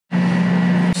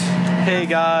Hey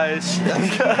guys.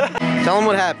 Tell them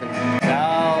what happened.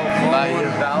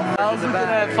 Val's looking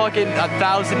at fucking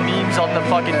 1,000 memes on the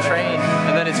fucking train,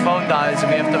 and then his phone dies,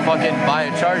 and we have to fucking buy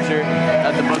a charger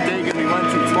at the bodega we went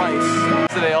to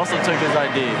twice. So they also took his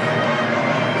ID.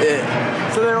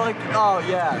 Yeah. So they're like, oh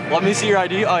yeah, let me see your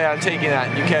ID. Oh yeah, I'm taking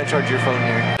that. You can't charge your phone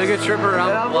here. Take a trip around.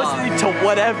 And I'm listening to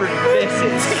whatever this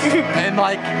is, and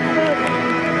like.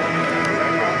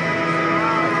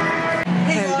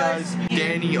 Hey guys,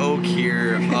 Danny Oak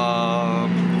here.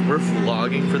 We're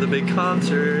vlogging for the big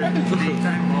concert.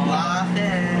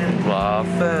 La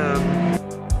Femme.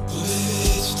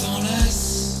 Tu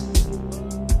t'enlaces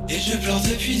et je pleure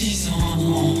depuis 10 ans.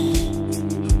 Non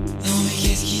mais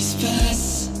qu'est-ce qui se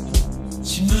passe?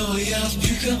 Tu me regardes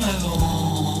plus comme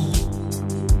avant.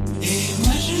 Et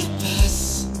moi je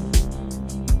passe.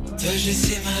 Toi je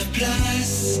sais ma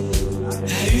place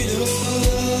à une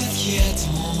autre qui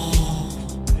attend.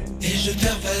 Et je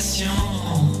perds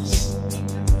patience,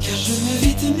 car je me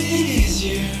vide mes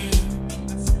yeux.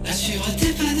 À suivre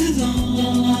tes pas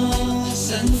dedans,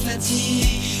 ça nous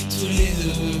fatigue tous les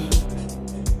deux.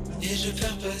 Et je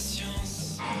perds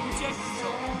patience.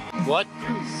 What?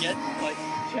 Get, like,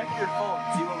 check your phone,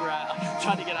 see where we're at. I'm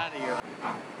trying to get out of here.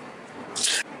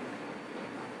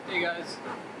 Hey guys,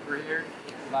 we're here.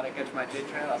 About to catch my J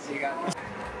train. I'll see you guys.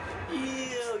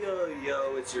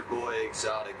 Yo, it's your boy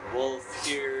Exotic Wolf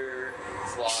here,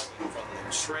 vlogging from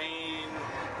the train.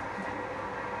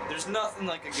 There's nothing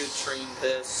like a good train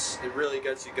piss. It really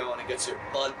gets you going. It gets the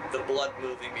blood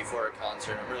moving before a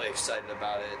concert. I'm really excited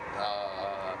about it.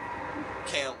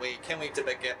 Can't wait to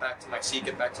get back to my seat,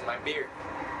 get back to my beer.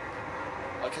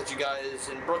 I'll catch you guys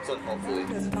in Brooklyn, hopefully.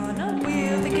 On a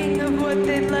wheel, thinking of what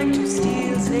they'd like to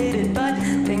steal, slated but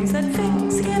things that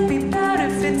fix can't be bad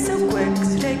if it's so quick.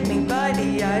 So take me by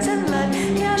the eyes and let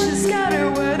the ashes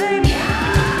scatter where they be.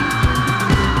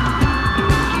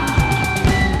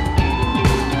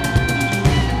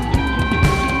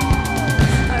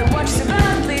 I watched so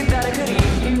badly that I could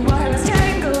eat you while I was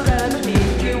tangled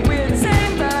underneath you. We're the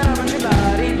same, but I want your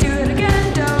body. Do it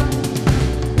again, don't.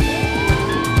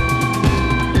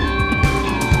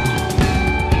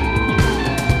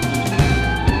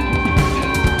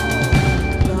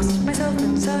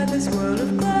 Inside this world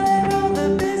of clay, all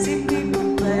the busy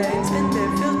people play and spin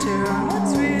their filter on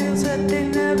what's real, so that they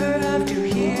never have to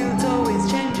heal. It's always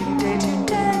changing day to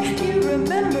day. Do you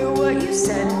remember what you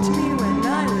said to me when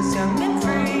I was young and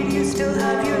free? Do you still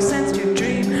have your sense to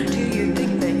dream? Do you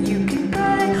think that you can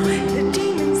play with the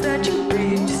demons that you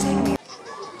breed? Just take me.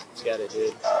 Got it,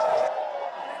 dude.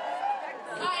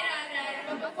 Alright,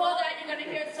 but before that, you're gonna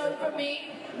hear a song from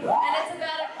me, and it's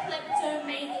about a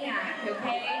kleptomaniac,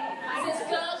 okay? This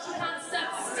girl, she can't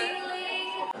stop stealing.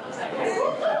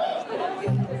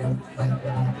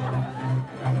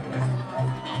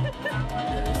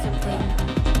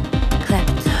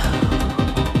 Klepto.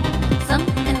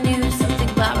 Something new,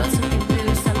 something borrowed, something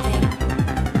blue, something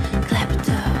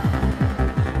klepto.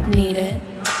 Need it,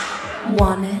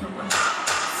 want it,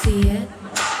 see it,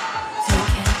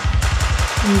 take it.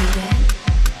 Need it,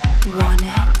 want it,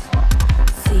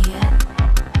 see it,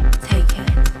 take it.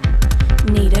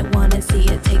 Need it, want it, see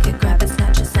it, take it, grab it,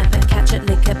 snatch it, snap it, catch it,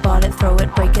 lick it, bought it, throw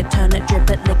it, break it, turn it, drip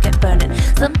it, lick it, burn it.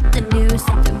 Something new,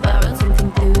 something borrowed, something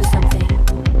blue, something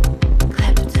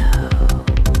klepto.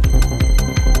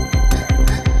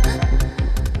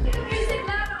 Music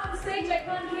loud on the stage, I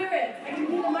can't hear it. I can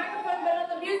hear the microphone, but not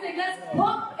the music. Let's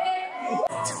pump it.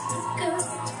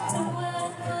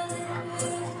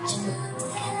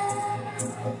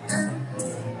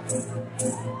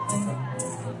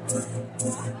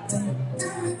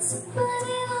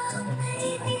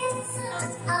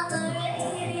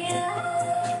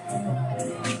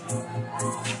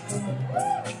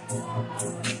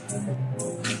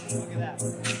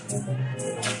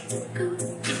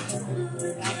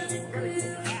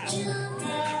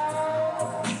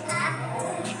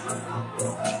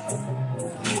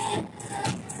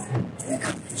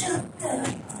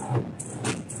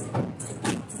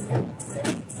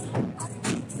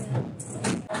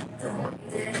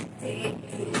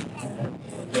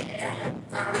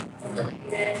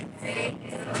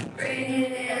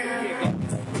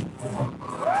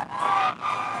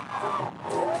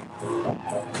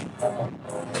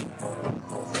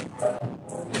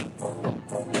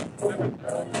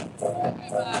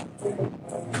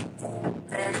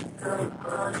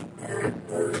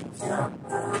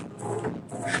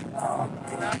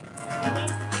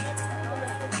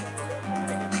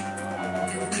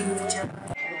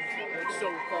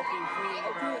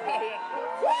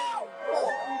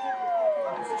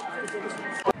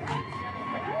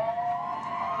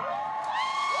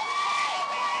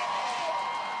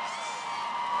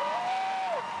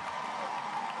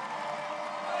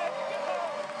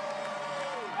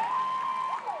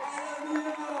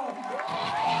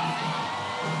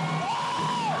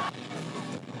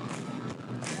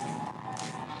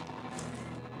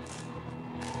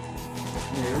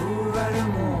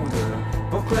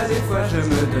 Pourquoi des fois je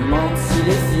me demande si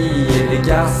les filles et les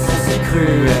garçons sont si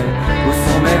cruels? Où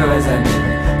sont mes vrais amis?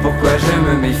 Pourquoi je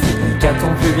me méfie?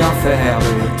 Qu'a-t-on pu bien faire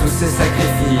de tous ces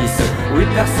sacrifices? Oui,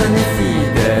 personne n'est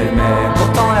fidèle, mais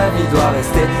pourtant la vie doit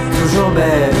rester toujours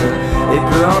belle. Et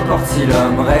peu importe si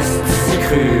l'homme reste si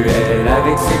cruel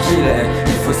avec ce qu'il est,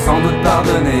 il faut sans doute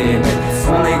pardonner, mettre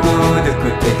son ego de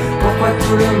côté. Pourquoi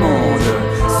tout le monde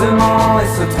se ment et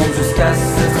se trompe jusqu'à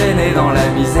se traîner dans la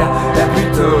misère la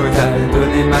plus totale?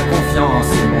 Donner ma confiance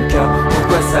et mon cœur,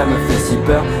 pourquoi ça me fait si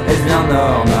peur? Est-ce bien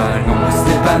normal? Non, ce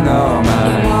n'est pas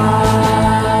normal.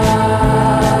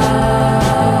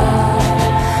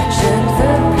 Je ne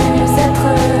veux plus être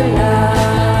la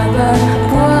bonne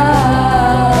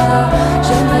poire.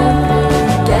 Je ne veux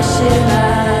plus cacher ma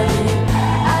vie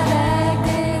avec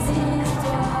des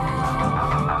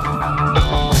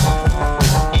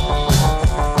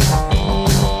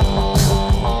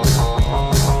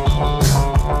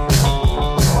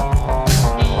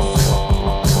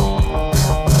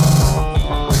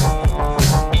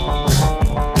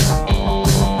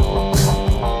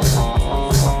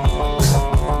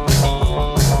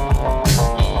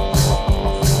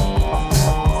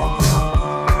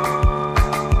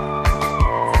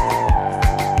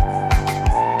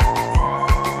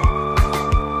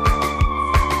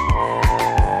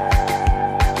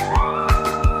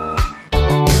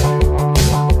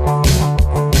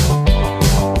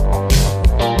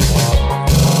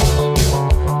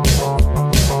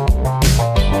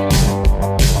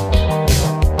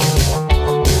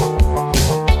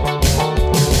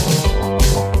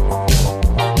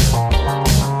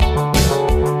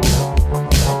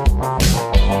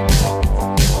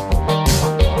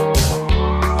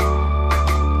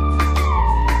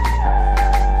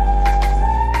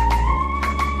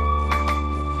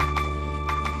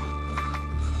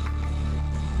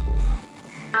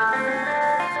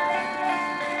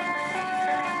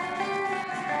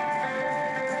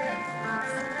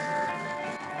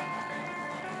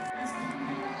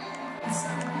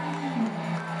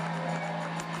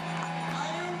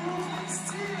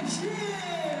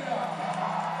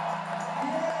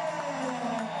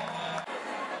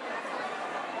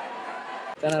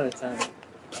Ten out of 10.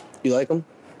 You like them?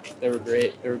 They were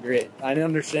great. They were great. I didn't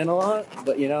understand a lot,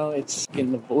 but you know, it's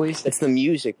in the voice. It's the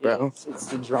music, bro. Yeah, it's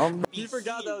the drum. You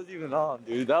forgot that was even on,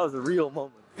 dude. That was a real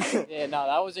moment. Yeah, no,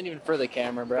 that wasn't even for the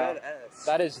camera, bro. Badass.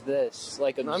 That is this.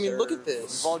 Like, I mean, look at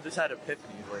this. We've all just had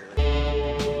epiphanies lately.